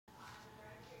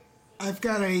I've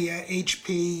got a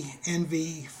HP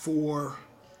NV4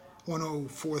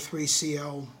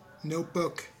 1043CL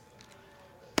notebook.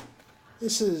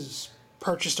 This is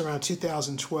purchased around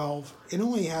 2012. It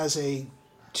only has a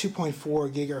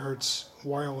 2.4 gigahertz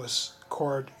wireless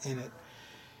card in it.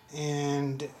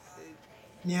 And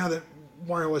now that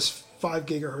wireless 5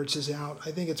 gigahertz is out,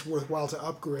 I think it's worthwhile to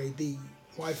upgrade the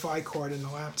Wi-Fi card in the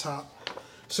laptop.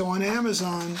 So on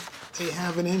Amazon, they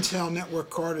have an Intel network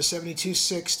card, a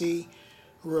 7260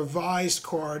 revised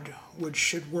card, which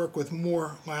should work with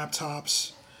more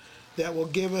laptops. That will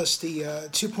give us the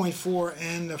 2.4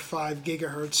 and the 5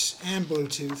 gigahertz and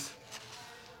Bluetooth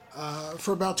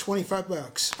for about 25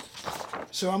 bucks.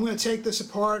 So I'm going to take this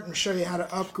apart and show you how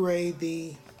to upgrade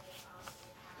the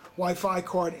Wi-Fi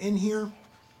card in here.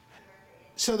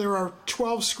 So there are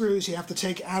 12 screws you have to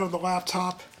take out of the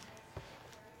laptop.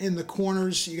 In the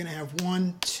corners, you're going to have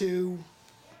 1, 2,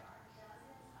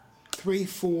 3,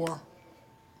 4,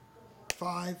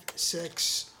 5,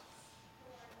 6,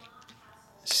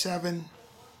 7,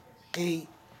 8,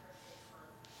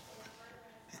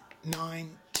 9,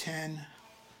 10,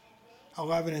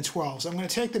 11, and 12. So I'm going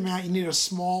to take them out. You need a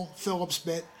small Phillips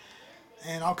bit,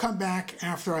 and I'll come back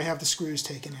after I have the screws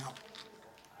taken out.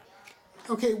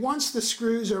 Okay, once the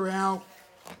screws are out,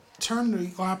 turn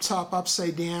the laptop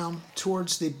upside down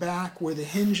towards the back where the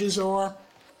hinges are,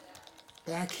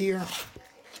 back here.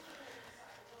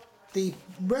 The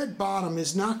red bottom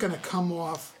is not going to come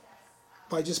off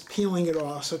by just peeling it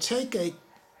off. So take a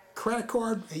credit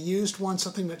card, a used one,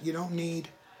 something that you don't need,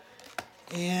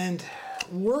 and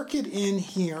work it in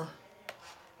here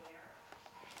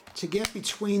to get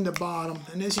between the bottom.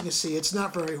 And as you can see, it's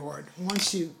not very hard.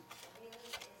 Once you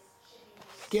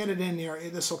get it in there,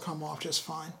 this will come off just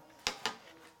fine.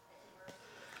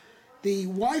 The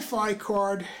Wi-Fi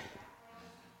card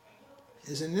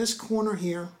is in this corner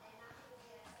here.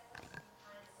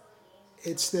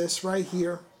 It's this right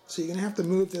here. So you're going to have to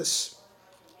move this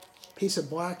piece of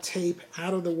black tape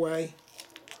out of the way.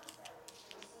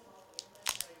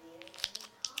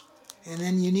 And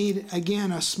then you need,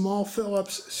 again, a small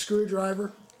Phillips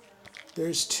screwdriver.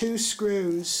 There's 2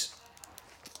 screws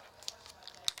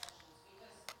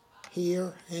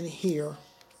here and here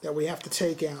that we have to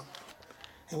take out.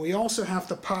 And we also have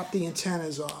to pop the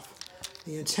antennas off.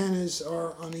 The antennas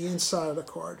are on the inside of the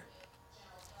card.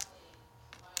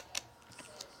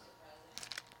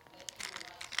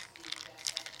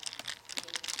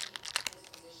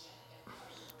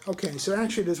 Okay, so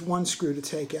actually there's 1 screw to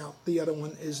take out. The other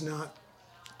one is not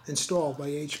installed by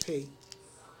HP.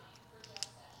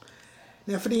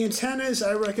 Now for the antennas,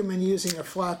 I recommend using a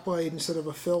flat blade instead of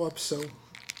a Phillips. So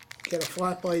get a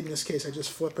flat blade. In this case, I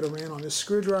just flip it around on this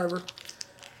screwdriver.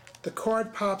 The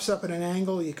card pops up at an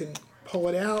angle. You can pull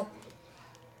it out.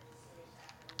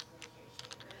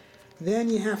 Then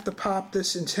you have to pop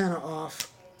this antenna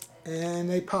off, and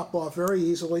they pop off very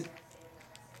easily.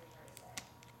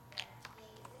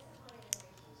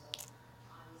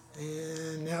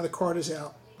 And now the card is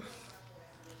out.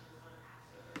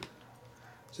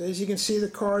 So as you can see, the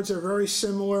cards are very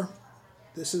similar.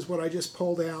 This is what I just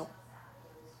pulled out.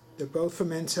 They're both from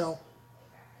Intel.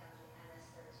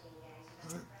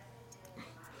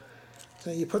 So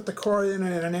you put the card in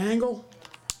at an angle.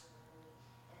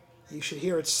 You should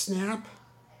hear it snap.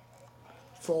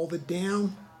 Fold it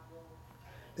down.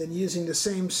 Then using the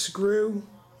same screw,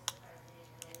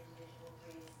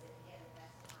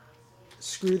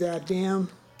 screw that down.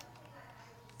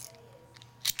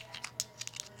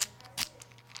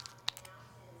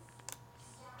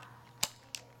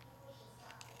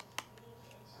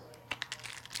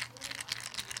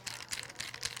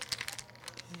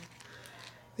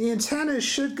 The antennas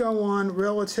should go on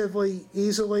relatively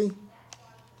easily.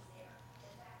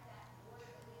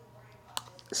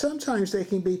 Sometimes they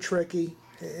can be tricky.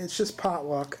 It's just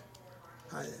potluck.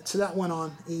 So that went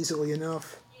on easily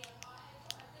enough.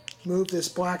 Move this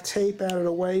black tape out of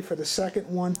the way for the second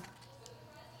one.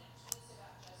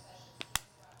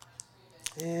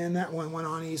 And that one went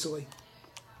on easily.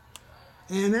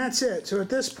 And that's it. So at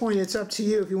this point, it's up to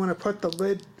you if you want to put the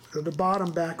lid or the bottom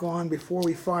back on before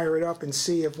we fire it up and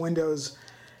see if Windows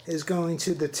is going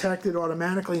to detect it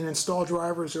automatically and install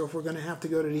drivers, or if we're going to have to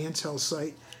go to the Intel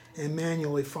site and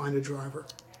manually find a driver.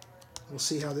 We'll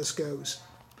see how this goes.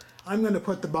 I'm going to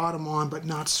put the bottom on but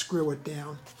not screw it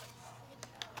down.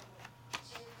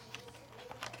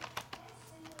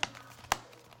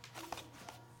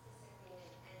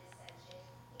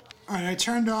 Alright, I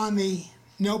turned on the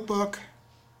notebook,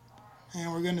 and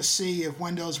we're going to see if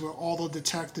Windows will auto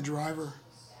detect the driver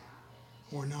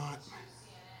or not.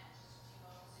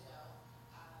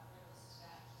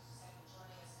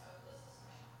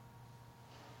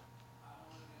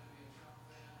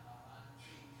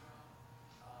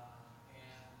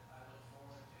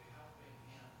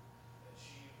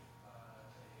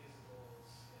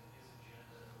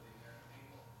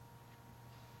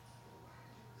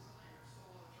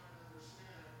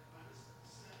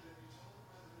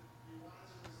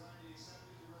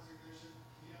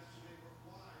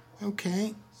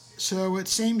 Okay, so it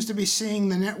seems to be seeing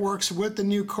the networks with the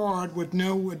new card with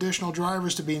no additional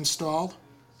drivers to be installed.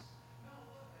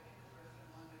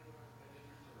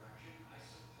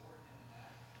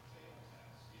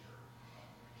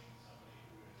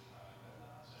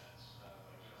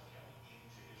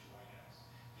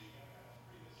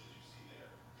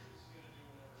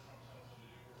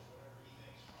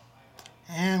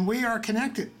 And we are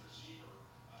connected.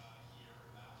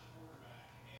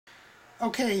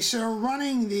 Okay, so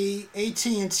running the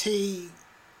AT&T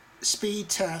speed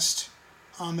test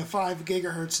on the 5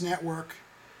 gigahertz network,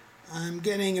 I'm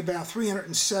getting about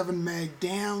 307 meg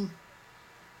down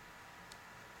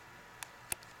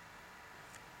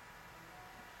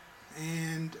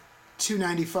and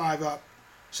 295 up.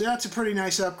 So that's a pretty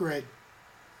nice upgrade.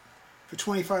 For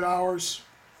 $25,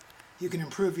 you can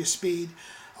improve your speed.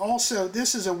 Also,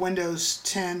 this is a Windows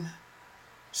 10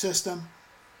 system,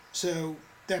 so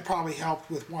that probably helped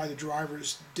with why the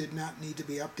drivers did not need to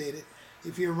be updated.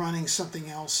 If you're running something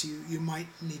else, you might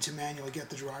need to manually get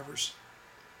the drivers.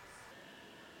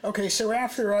 Okay, so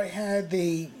after I had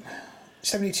the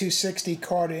 7260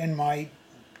 card in my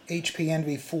HP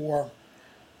NV4,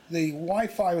 the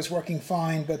Wi-Fi was working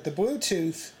fine, but the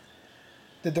Bluetooth,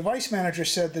 the device manager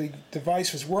said the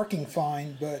device was working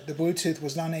fine, but the Bluetooth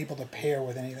was not able to pair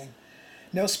with anything.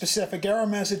 No specific error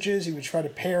messages. You would try to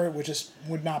pair it,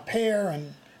 would not pair,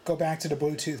 and go back to the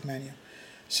Bluetooth menu.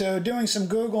 So doing some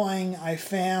Googling, I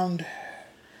found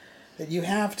that you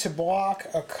have to block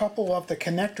a couple of the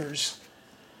connectors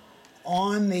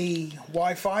on the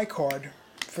Wi-Fi card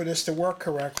for this to work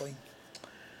correctly.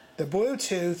 The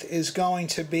Bluetooth is going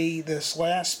to be this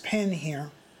last pin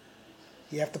here.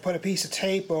 You have to put a piece of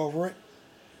tape over it.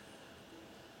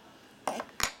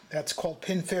 That's called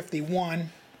pin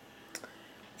 51.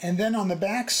 And then on the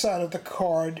back side of the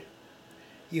card,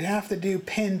 you have to do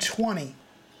pin 20.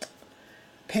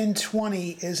 Pin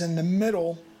 20 is in the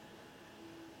middle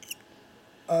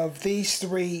of these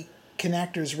 3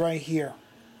 connectors right here.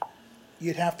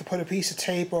 You'd have to put a piece of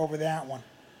tape over that one.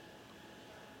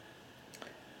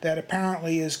 That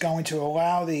apparently is going to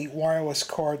allow the wireless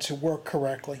card to work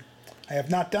correctly. I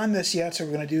have not done this yet, so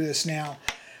we're going to do this now.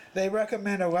 They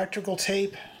recommend electrical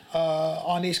tape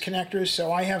on these connectors,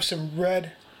 so I have some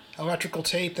red electrical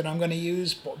tape that I'm going to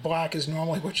use. Black is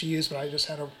normally what you use, but I just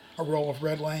had a roll of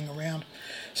red laying around.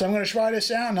 So I'm going to try this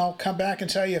out, and I'll come back and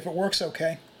tell you if it works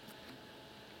okay.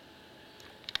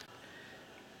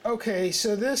 Okay,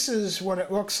 so this is what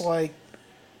it looks like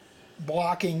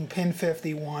blocking pin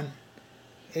 51.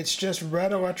 It's just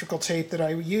red electrical tape that I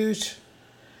used,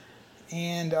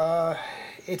 and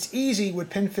it's easy with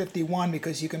pin 51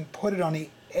 because you can put it on the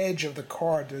edge of the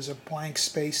card. There's a blank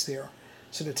space there,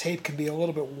 so the tape can be a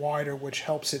little bit wider, which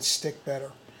helps it stick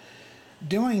better.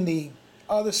 Doing the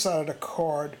other side of the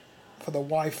card for the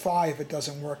Wi-Fi, if it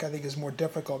doesn't work, I think is more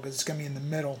difficult because it's going to be in the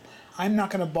middle. I'm not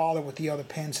going to bother with the other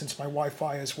pin since my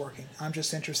Wi-Fi is working. I'm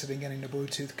just interested in getting the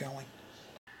Bluetooth going.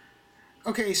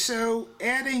 Okay, so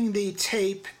adding the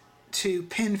tape to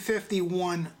pin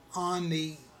 51 on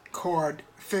the card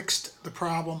fixed the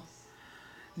problem.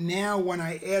 Now when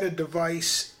I add a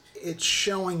device, it's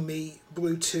showing me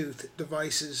Bluetooth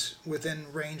devices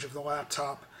within range of the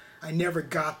laptop. I never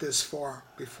got this far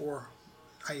before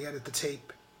I added the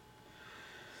tape.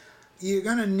 You're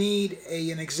going to need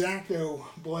an X-Acto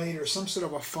blade or some sort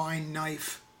of a fine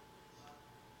knife,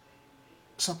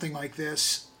 something like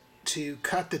this, to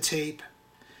cut the tape.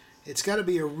 It's got to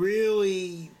be a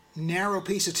really narrow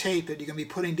piece of tape that you're going to be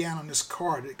putting down on this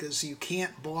card because you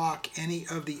can't block any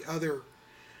of the other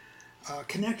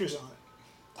connectors on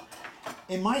it.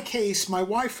 In my case, my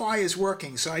Wi-Fi is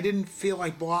working, so I didn't feel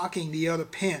like blocking the other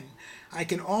pin. I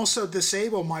can also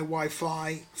disable my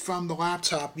Wi-Fi from the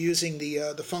laptop using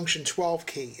the function 12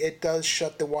 key. It does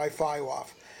shut the Wi-Fi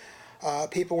off.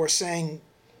 People were saying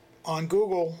on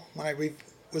Google, when I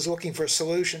was looking for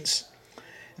solutions,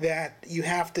 that you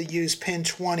have to use pin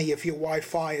 20 if your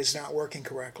Wi-Fi is not working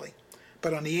correctly.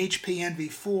 But on the HP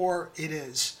NV4, it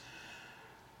is.